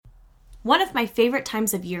One of my favorite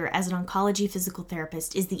times of year as an oncology physical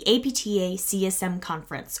therapist is the APTA CSM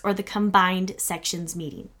conference, or the Combined Sections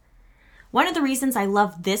Meeting. One of the reasons I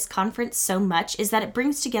love this conference so much is that it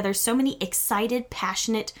brings together so many excited,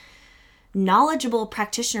 passionate, knowledgeable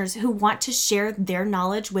practitioners who want to share their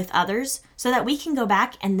knowledge with others so that we can go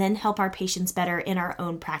back and then help our patients better in our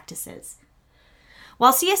own practices.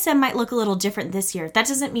 While CSM might look a little different this year, that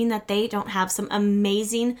doesn't mean that they don't have some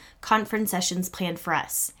amazing conference sessions planned for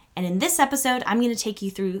us. And in this episode, I'm going to take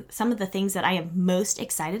you through some of the things that I am most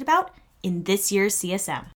excited about in this year's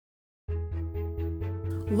CSM.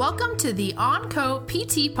 Welcome to the OnCo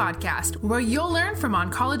PT podcast, where you'll learn from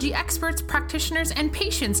oncology experts, practitioners, and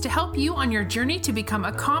patients to help you on your journey to become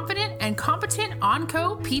a confident and competent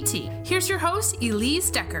OnCo PT. Here's your host,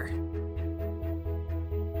 Elise Decker.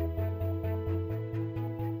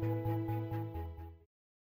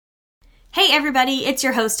 Hey everybody, it's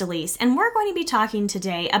your host Elise, and we're going to be talking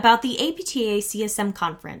today about the APTA CSM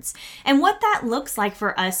conference and what that looks like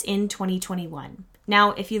for us in 2021.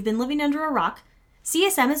 Now, if you've been living under a rock,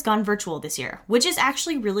 CSM has gone virtual this year, which is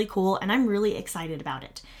actually really cool, and I'm really excited about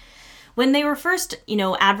it. When they were first,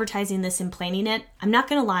 advertising this and planning it, I'm not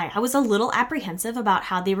going to lie, I was a little apprehensive about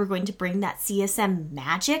how they were going to bring that CSM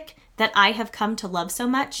magic that I have come to love so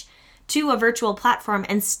much to a virtual platform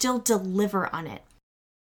and still deliver on it.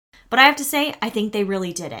 But I have to say, I think they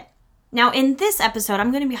really did it. Now, in this episode, I'm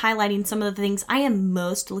going to be highlighting some of the things I am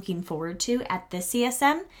most looking forward to at this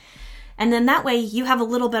CSM. And then that way you have a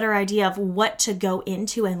little better idea of what to go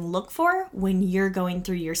into and look for when you're going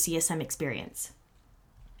through your CSM experience.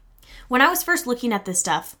 When I was first looking at this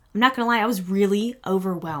stuff, I'm not going to lie, I was really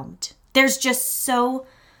overwhelmed. There's just so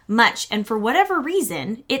much. And for whatever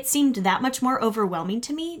reason, it seemed that much more overwhelming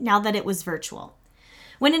to me now that it was virtual.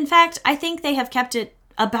 When in fact, I think they have kept it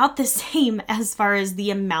about the same as far as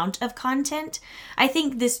the amount of content. I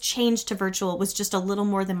think this change to virtual was just a little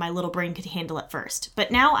more than my little brain could handle at first.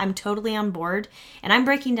 But now I'm totally on board, and I'm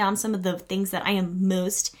breaking down some of the things that I am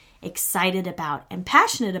most excited about and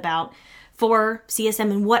passionate about for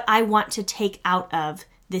CSM and what I want to take out of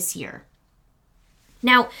this year.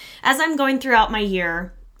 Now, as I'm going throughout my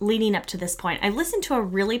year leading up to this point, I listened to a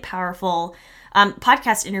really powerful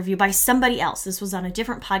podcast interview by somebody else. This was on a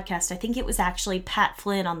different podcast. I think it was actually Pat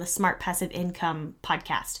Flynn on the Smart Passive Income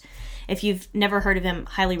podcast. If you've never heard of him,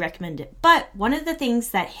 highly recommend it. But one of the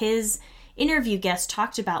things that his interview guest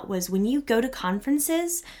talked about was when you go to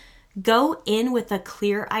conferences, go in with a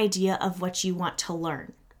clear idea of what you want to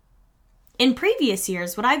learn. In previous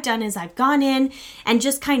years, what I've done is I've gone in and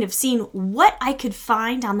just kind of seen what I could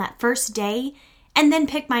find on that first day and then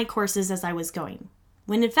pick my courses as I was going.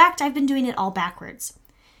 When in fact, I've been doing it all backwards.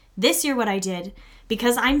 This year what I did,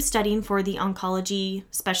 because I'm studying for the Oncology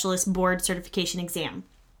Specialist Board Certification exam,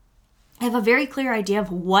 I have a very clear idea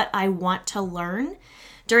of what I want to learn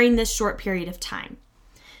during this short period of time.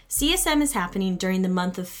 CSM is happening during the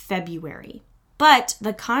month of February, but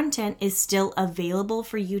the content is still available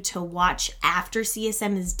for you to watch after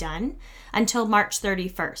CSM is done until March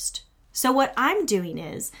 31st. So what I'm doing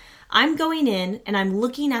is I'm going in and I'm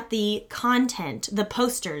looking at the content, the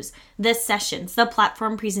posters, the sessions, the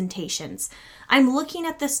platform presentations. I'm looking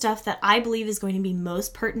at the stuff that I believe is going to be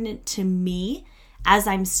most pertinent to me as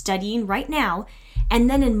I'm studying right now. And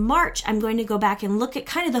then in March, I'm going to go back and look at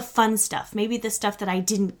kind of the fun stuff, maybe the stuff that I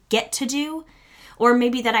didn't get to do, or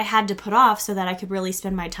maybe that I had to put off so that I could really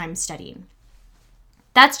spend my time studying.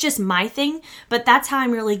 That's just my thing, but that's how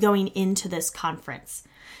I'm really going into this conference.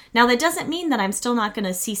 Now, that doesn't mean that I'm still not going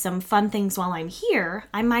to see some fun things while I'm here.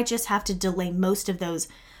 I might just have to delay most of those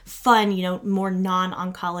fun, more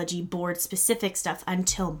non-oncology board specific stuff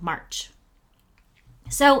until March.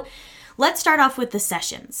 So let's start off with the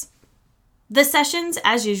sessions. The sessions,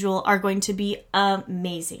 as usual, are going to be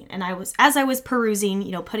amazing. And as I was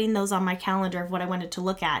perusing, putting those on my calendar of what I wanted to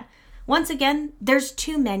look at, once again, there's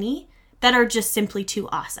too many that are just simply too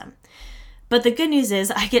awesome. But the good news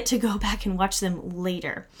is I get to go back and watch them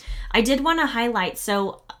later. I did want to highlight,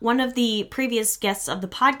 so one of the previous guests of the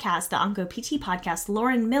podcast, the OnCo PT podcast,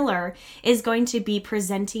 Lauren Miller, is going to be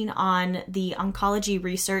presenting on the oncology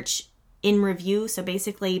research in review. So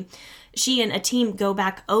basically, she and a team go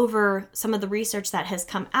back over some of the research that has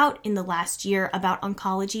come out in the last year about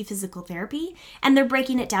oncology physical therapy, and they're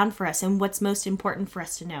breaking it down for us and what's most important for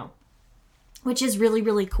us to know, which is really,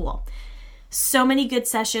 really cool. So many good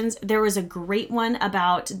sessions. There was a great one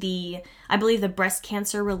about I believe the breast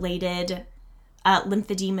cancer related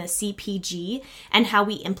lymphedema CPG and how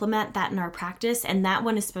we implement that in our practice. And that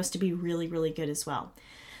one is supposed to be really, really good as well.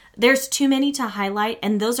 There's too many to highlight,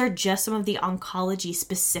 and those are just some of the oncology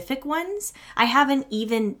specific ones. I haven't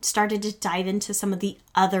even started to dive into some of the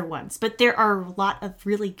other ones, but there are a lot of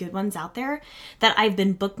really good ones out there that I've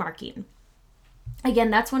been bookmarking.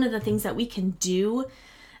 Again, that's one of the things that we can do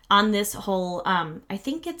on this whole, I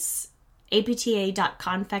think it's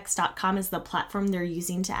apta.confex.com is the platform they're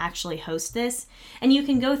using to actually host this. And you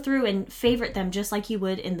can go through and favorite them just like you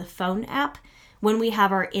would in the phone app when we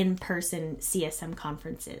have our in-person CSM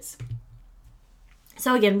conferences.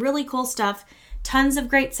 So again, really cool stuff, tons of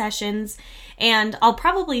great sessions, and I'll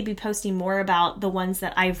probably be posting more about the ones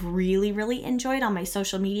that I've really, really enjoyed on my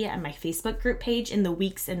social media and my Facebook group page in the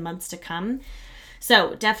weeks and months to come.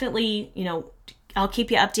 So definitely, I'll keep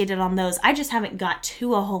you updated on those. I just haven't got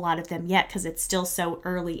to a whole lot of them yet because it's still so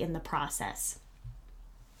early in the process.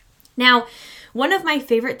 Now, one of my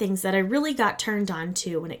favorite things that I really got turned on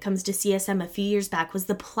to when it comes to CSM a few years back was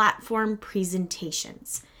the platform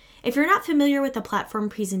presentations. If you're not familiar with the platform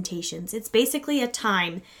presentations, it's basically a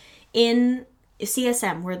time in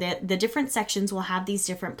CSM where the different sections will have these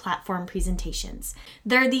different platform presentations.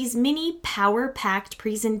 There are these mini power-packed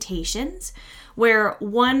presentations where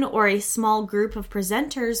one or a small group of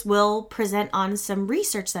presenters will present on some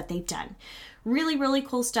research that they've done. Really, really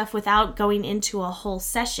cool stuff without going into a whole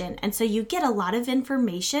session. And so you get a lot of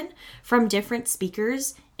information from different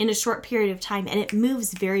speakers in a short period of time, and it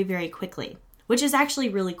moves very, very quickly, which is actually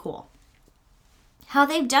really cool. How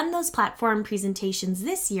they've done those platform presentations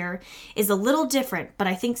this year is a little different, but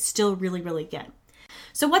I think still really, really good.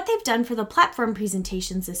 So what they've done for the platform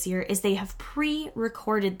presentations this year is they have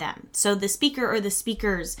pre-recorded them. So the speaker or the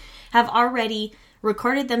speakers have already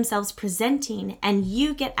recorded themselves presenting, and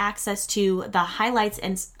you get access to the highlights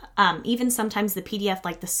and even sometimes the PDF,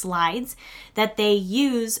 like the slides that they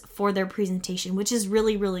use for their presentation, which is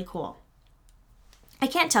really, really cool. I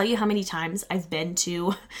can't tell you how many times I've been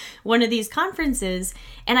to one of these conferences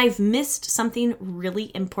and I've missed something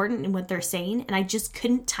really important in what they're saying, and I just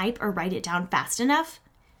couldn't type or write it down fast enough.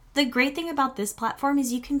 The great thing about this platform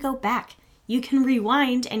is you can go back. You can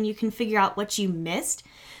rewind and you can figure out what you missed.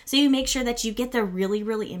 So you make sure that you get the really,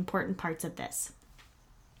 really important parts of this.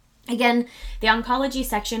 Again, the oncology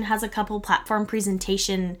section has a couple platform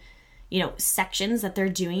presentation, sections that they're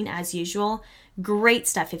doing as usual. Great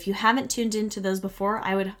stuff. If you haven't tuned into those before,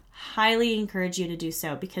 I would highly encourage you to do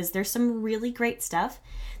so because there's some really great stuff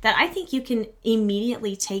that I think you can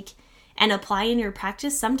immediately take and apply in your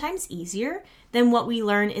practice, sometimes easier than what we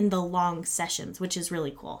learn in the long sessions, which is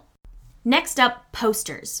really cool. Next up,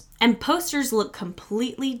 posters. And posters look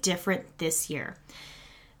completely different this year.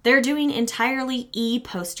 They're doing entirely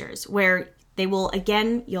e-posters where they will,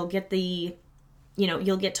 again, you'll get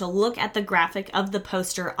to look at the graphic of the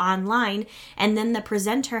poster online, and then the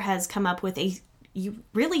presenter has come up with a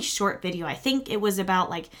really short video. I think it was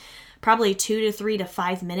about probably 2 to 3 to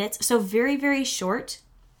 5 minutes. So very, very short.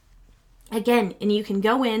 Again, and you can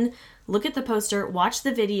go in, look at the poster, watch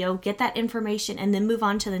the video, get that information, and then move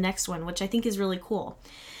on to the next one, which I think is really cool.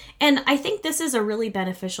 And I think this is a really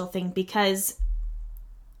beneficial thing because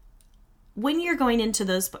when you're going into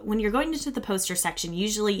the poster section,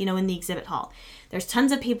 usually, in the exhibit hall, there's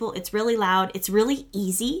tons of people, it's really loud, it's really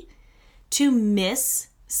easy to miss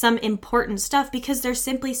some important stuff because there's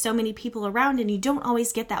simply so many people around and you don't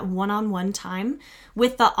always get that one-on-one time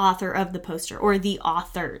with the author of the poster or the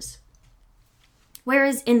authors.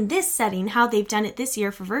 Whereas in this setting, how they've done it this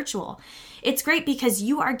year for virtual, it's great because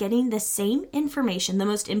you are getting the same information, the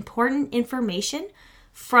most important information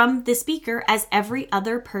from the speaker as every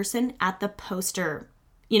other person at the poster,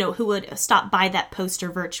 who would stop by that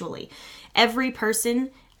poster virtually. Every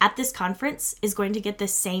person at this conference is going to get the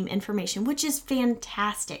same information, which is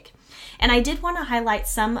fantastic. And I did want to highlight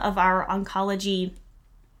some of our oncology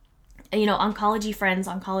friends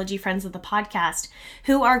of the podcast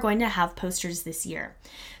who are going to have posters this year.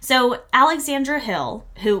 So Alexandra Hill,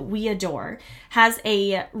 who we adore, has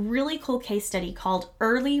a really cool case study called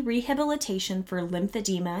Early Rehabilitation for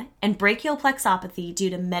Lymphedema and Brachial Plexopathy Due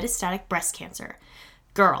to Metastatic Breast Cancer.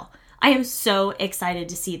 Girl, I am so excited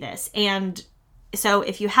to see this. And so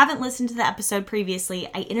if you haven't listened to the episode previously,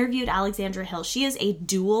 I interviewed Alexandra Hill. She is a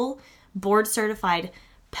dual board certified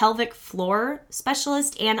pelvic floor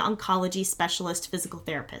specialist and oncology specialist physical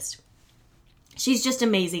therapist. She's just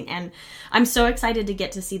amazing, and I'm so excited to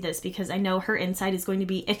get to see this because I know her insight is going to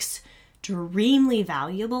be extremely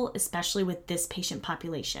valuable, especially with this patient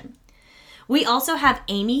population. We also have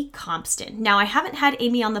Amy Compston. Now, I haven't had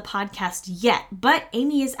Amy on the podcast yet, but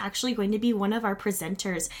Amy is actually going to be one of our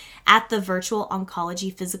presenters at the Virtual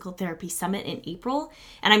Oncology Physical Therapy Summit in April,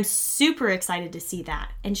 and I'm super excited to see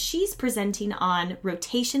that. And she's presenting on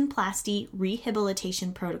rotationplasty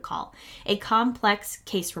rehabilitation protocol, a complex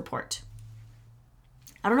case report.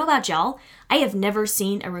 I don't know about y'all, I have never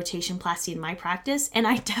seen a rotationplasty in my practice, and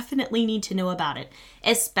I definitely need to know about it,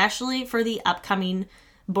 especially for the upcoming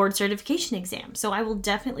board certification exam. So I will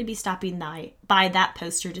definitely be stopping by that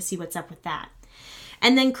poster to see what's up with that.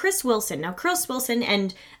 And then Chris Wilson. Now, Chris Wilson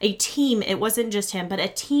and a team, it wasn't just him, but a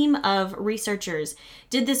team of researchers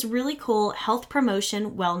did this really cool health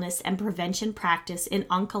promotion, wellness, and prevention practice in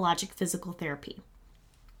oncologic physical therapy.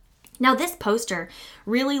 Now, this poster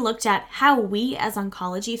really looked at how we as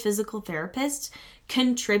oncology physical therapists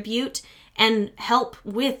contribute and help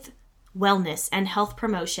with wellness and health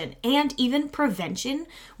promotion and even prevention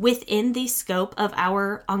within the scope of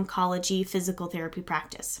our oncology physical therapy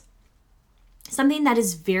practice. Something that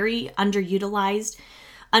is very underutilized,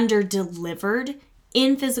 underdelivered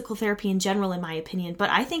in physical therapy in general, in my opinion, but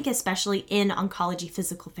I think especially in oncology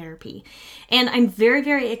physical therapy. And I'm very,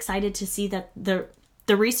 very excited to see that the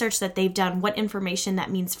research that they've done, what information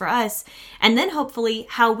that means for us, and then hopefully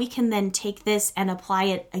how we can then take this and apply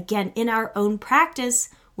it again in our own practice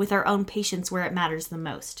with our own patients where it matters the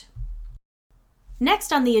most.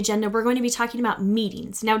 Next on the agenda, we're going to be talking about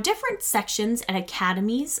meetings. Now, different sections and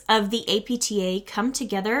academies of the APTA come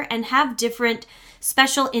together and have different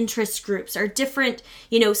special interest groups or different,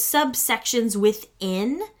 subsections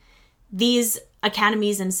within these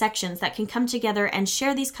academies and sections that can come together and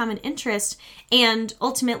share these common interests. And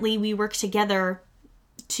ultimately, we work together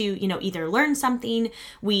to, either learn something,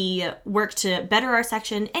 we work to better our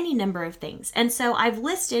section, any number of things. And so I've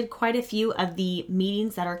listed quite a few of the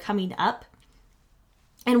meetings that are coming up.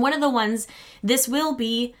 And one of the ones, this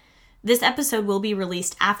episode will be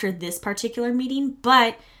released after this particular meeting,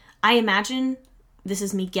 but I imagine, this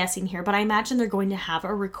is me guessing here, but I imagine they're going to have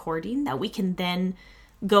a recording that we can then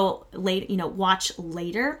go later, watch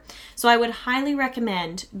later. So I would highly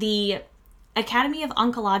recommend the Academy of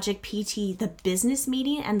Oncologic PT, the business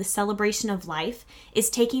meeting and the celebration of life is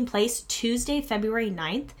taking place Tuesday, February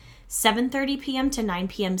 9th, 7:30 p.m. to 9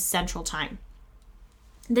 p.m. Central Time.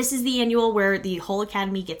 This is the annual where the whole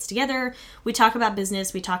academy gets together. We talk about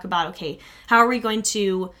business. We talk about, okay, how are we going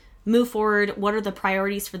to move forward? What are the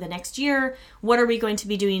priorities for the next year? What are we going to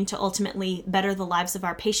be doing to ultimately better the lives of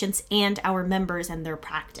our patients and our members and their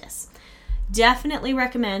practice? Definitely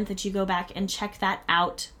recommend that you go back and check that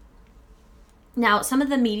out. Now, some of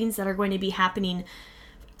the meetings that are going to be happening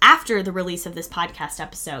after the release of this podcast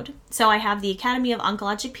episode. So I have the Academy of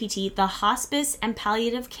Oncologic PT, the Hospice and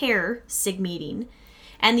Palliative Care SIG meeting,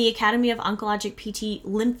 and the Academy of Oncologic PT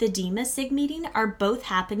Lymphedema SIG meeting are both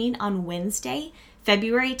happening on Wednesday,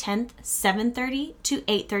 February 10th, 7:30 to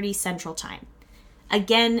 8:30 Central Time.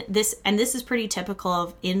 Again, this is pretty typical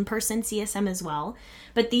of in-person CSM as well,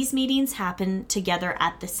 but these meetings happen together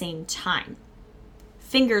at the same time.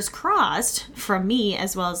 Fingers crossed from me,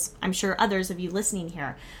 as well as I'm sure others of you listening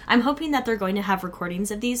here. I'm hoping that they're going to have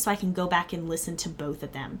recordings of these so I can go back and listen to both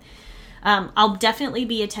of them. I'll definitely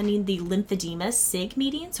be attending the Lymphedema SIG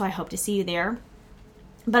meeting, so I hope to see you there.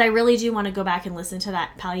 But I really do want to go back and listen to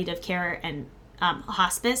that palliative care and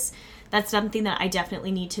hospice. That's something that I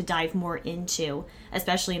definitely need to dive more into,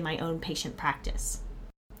 especially in my own patient practice.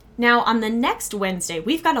 Now, on the next Wednesday,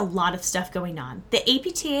 we've got a lot of stuff going on. The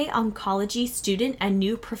APTA Oncology Student and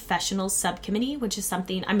New Professionals Subcommittee, which is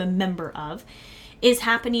something I'm a member of, is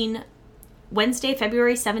happening Wednesday,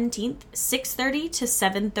 February 17th, 6:30 to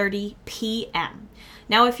 7:30 p.m.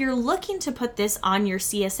 Now, if you're looking to put this on your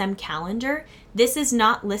CSM calendar, this is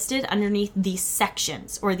not listed underneath the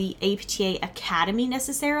sections or the APTA Academy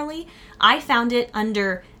necessarily. I found it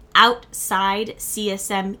under outside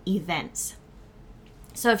CSM events.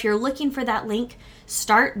 So if you're looking for that link,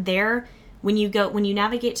 start there. When you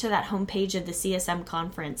navigate to that homepage of the CSM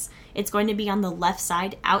conference, it's going to be on the left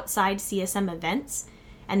side, outside CSM events,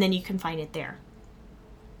 and then you can find it there.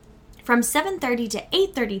 From 7:30 to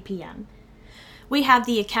 8:30 p.m., we have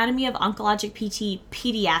the Academy of Oncologic PT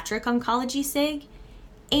Pediatric Oncology SIG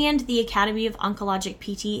and the Academy of Oncologic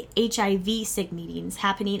PT HIV SIG meetings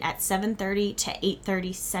happening at 7:30 to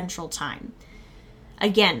 8:30 Central Time.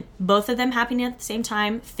 Again, both of them happening at the same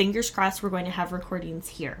time. Fingers crossed we're going to have recordings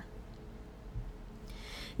here.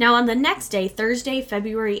 Now, on the next day, Thursday,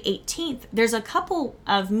 February 18th, there's a couple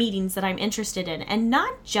of meetings that I'm interested in, and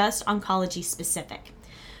not just oncology specific.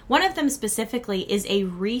 One of them specifically is a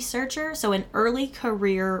researcher, so an early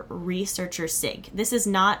career researcher SIG. This is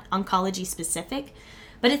not oncology specific,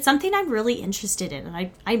 But it's something I'm really interested in,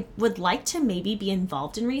 and I would like to maybe be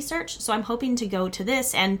involved in research. So I'm hoping to go to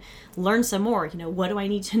this and learn some more. What do I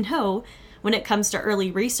need to know when it comes to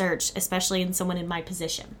early research, especially in someone in my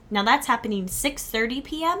position? Now that's happening 6:30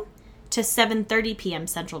 p.m. to 7:30 p.m.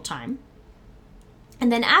 Central Time.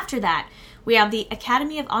 And then after that, we have the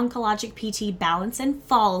Academy of Oncologic PT Balance and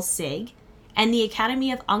Falls SIG and the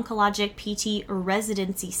Academy of Oncologic PT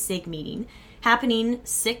Residency SIG meeting happening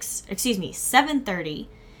 7:30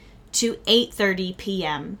 to 8:30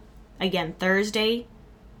 p.m. Again, Thursday,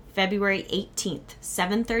 February 18th,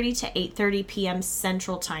 7:30 to 8:30 p.m.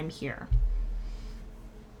 Central Time here.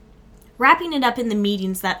 Wrapping it up in the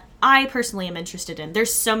meetings that I personally am interested in.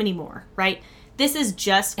 There's so many more, right? This is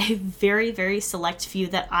just a very, very select few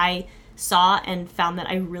that I saw and found that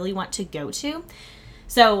I really want to go to.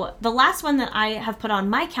 So the last one that I have put on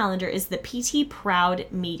my calendar is the PT Proud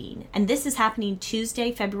meeting. And this is happening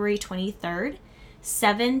Tuesday, February 23rd,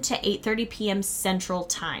 7 to 8:30 p.m. Central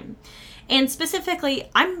Time. And specifically,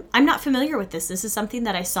 I'm not familiar with this. This is something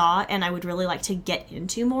that I saw and I would really like to get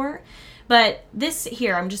into more. But this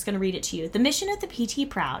here, I'm just going to read it to you. The mission of the PT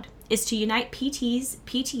Proud is to unite PTs,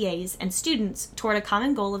 PTAs, and students toward a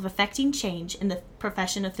common goal of affecting change in the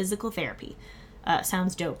profession of physical therapy.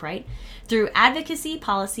 Sounds dope, right? Through advocacy,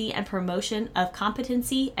 policy, and promotion of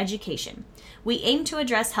competency education. We aim to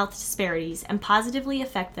address health disparities and positively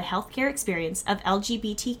affect the healthcare experience of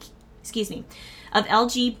LGBT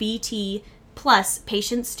plus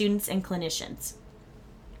patients, students, and clinicians.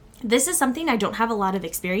 This is something I don't have a lot of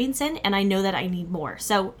experience in, and I know that I need more.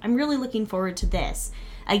 So I'm really looking forward to this.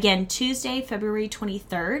 Again, Tuesday, February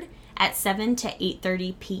 23rd at 7 to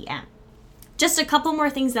 8:30 p.m. Just a couple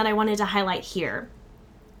more things that I wanted to highlight here.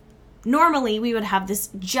 Normally, we would have this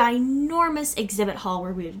ginormous exhibit hall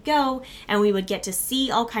where we would go and we would get to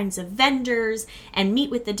see all kinds of vendors and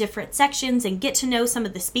meet with the different sections and get to know some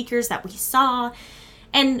of the speakers that we saw.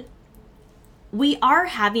 And we are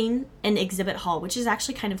having an exhibit hall, which is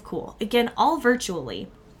actually kind of cool. Again, all virtually.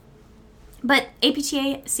 But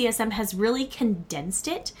APTA CSM has really condensed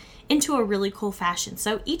it into a really cool fashion.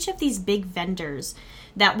 So each of these big vendors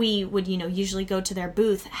that we would, usually go to their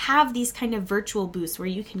booth have these kind of virtual booths where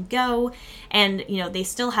you can go and, they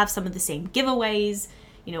still have some of the same giveaways,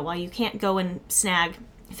 while you can't go and snag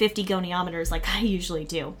 50 goniometers like I usually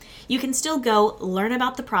do. You can still go learn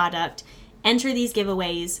about the product, enter these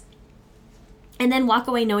giveaways, and then walk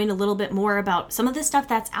away knowing a little bit more about some of the stuff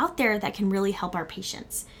that's out there that can really help our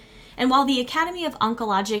patients. And while the Academy of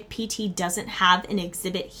Oncologic PT doesn't have an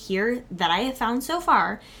exhibit here that I have found so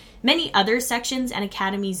far, many other sections and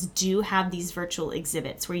academies do have these virtual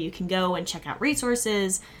exhibits where you can go and check out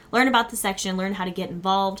resources, learn about the section, learn how to get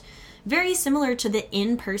involved. Very similar to the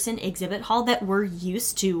in-person exhibit hall that we're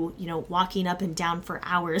used to, walking up and down for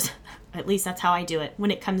hours. At least that's how I do it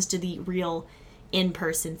when it comes to the real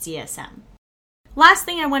in-person CSM. Last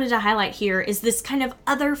thing I wanted to highlight here is this kind of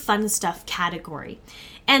other fun stuff category.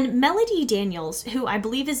 And Melody Daniels, who I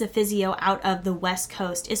believe is a physio out of the West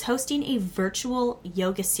Coast, is hosting a virtual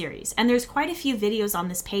yoga series. And there's quite a few videos on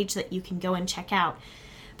this page that you can go and check out.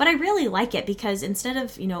 But I really like it because instead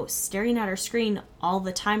of, staring at our screen all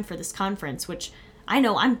the time for this conference, which I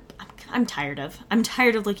know I'm tired of. I'm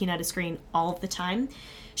tired of looking at a screen all the time.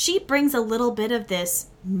 She brings a little bit of this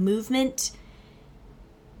movement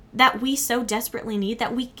that we so desperately need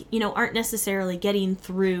that we, aren't necessarily getting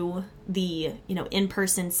through the,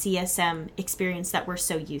 in-person CSM experience that we're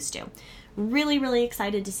so used to. Really, really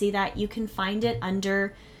excited to see that. You can find it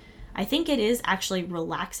under, I think it is actually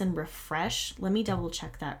Relax and Refresh. Let me double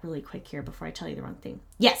check that really quick here before I tell you the wrong thing.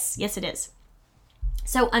 Yes, it is.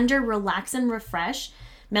 So under Relax and Refresh,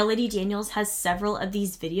 Melody Daniels has several of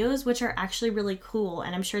these videos, which are actually really cool.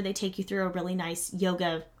 And I'm sure they take you through a really nice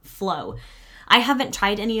yoga flow. I haven't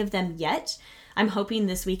tried any of them yet. I'm hoping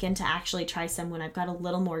this weekend to actually try some when I've got a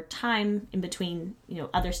little more time in between,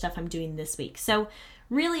 other stuff I'm doing this week. So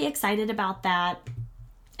really excited about that.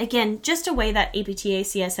 Again, just a way that APTA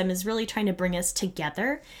CSM is really trying to bring us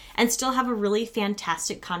together and still have a really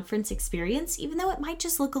fantastic conference experience, even though it might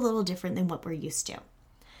just look a little different than what we're used to.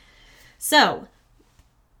 So,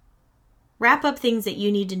 wrap up things that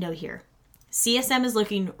you need to know here. CSM is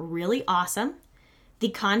looking really awesome. The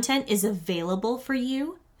content is available for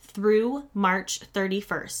you through March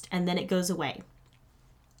 31st, and then it goes away.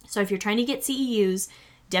 So if you're trying to get CEUs,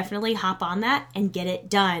 definitely hop on that and get it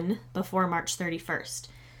done before March 31st.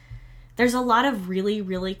 There's a lot of really,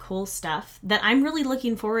 really cool stuff that I'm really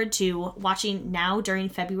looking forward to watching now during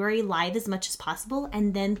February live as much as possible,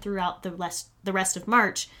 and then throughout the rest of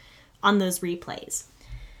March on those replays.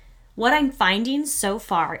 What I'm finding so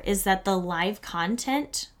far is that the live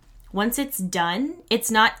content Once it's done, it's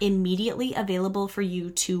not immediately available for you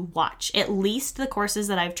to watch, at least the courses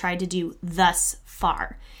that I've tried to do thus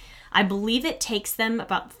far. I believe it takes them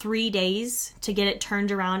about 3 days to get it turned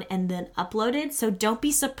around and then uploaded, so don't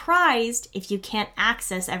be surprised if you can't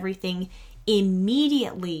access everything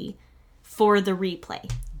immediately for the replay.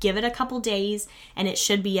 Give it a couple days and it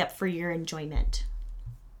should be up for your enjoyment.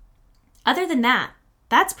 Other than that,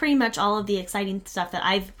 that's pretty much all of the exciting stuff that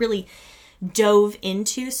I've really dove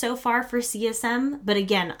into so far for CSM. But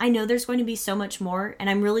again, I know there's going to be so much more, and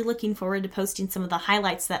I'm really looking forward to posting some of the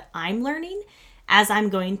highlights that I'm learning as I'm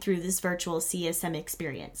going through this virtual CSM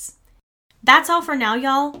experience. That's all for now,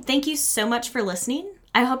 y'all. Thank you so much for listening.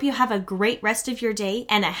 I hope you have a great rest of your day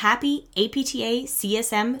and a happy APTA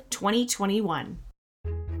CSM 2021.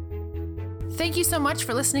 Thank you so much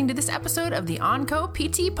for listening to this episode of the OnCo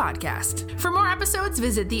PT podcast. For more episodes,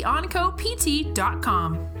 visit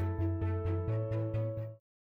theoncopt.com.